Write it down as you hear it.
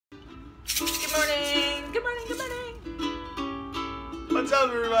Good morning. Good morning. Good morning. What's up,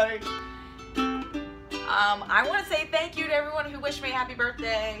 everybody? I want to say thank you to everyone who wished me a happy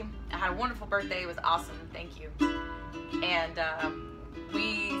birthday. I had a wonderful birthday. It was awesome. Thank you. And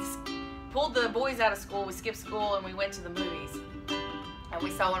we pulled the boys out of school. We skipped school and we went to the movies. And we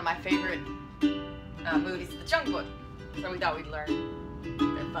saw one of my favorite movies, The Jungle Book. So we thought we'd learn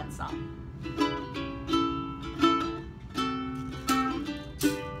a fun song.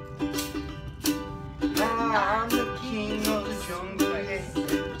 I'm the king of the jungle, yeah,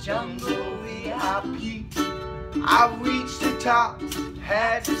 jungle VIP. I reached the top,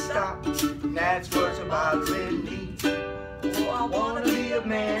 had to stop, and that's what's about me. Oh, I wanna be a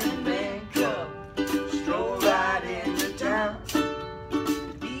man cub, stroll right into town,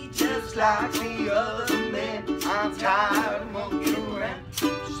 be just like the other men. I'm tired of monkeying around.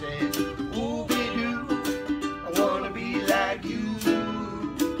 Said, ooh-be-doo, I wanna be like you.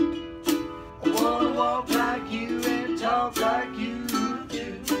 I wanna walk like you and talk like you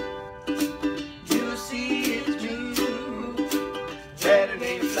do. You see it's me, better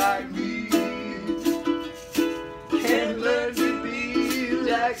names like me. Can't learn to be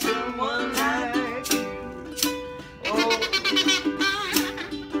like someone like you. Oh.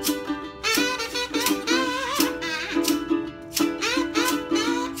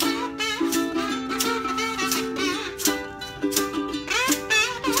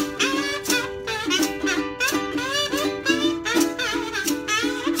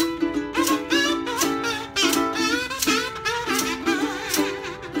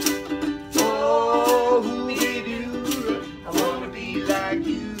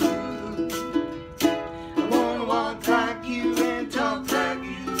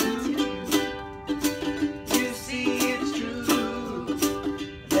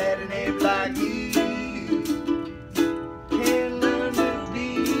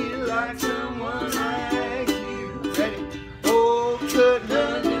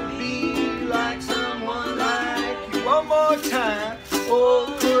 Time.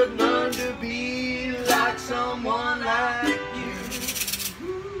 Oh, could learn to be like someone like you.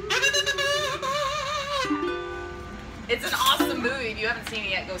 It's an awesome movie. If you haven't seen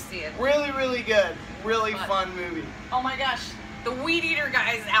it yet, go see it. Really, really good. Really fun movie. Oh my gosh. The Weed Eater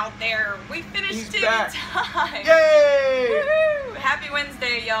guy's out there. We finished He's it back. in time. Yay! Woohoo! Happy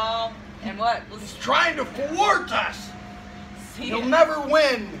Wednesday, y'all. And what? He's trying to thwart us. See He'll ya. never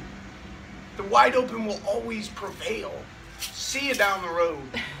win. The wide open will always prevail. See you down the road.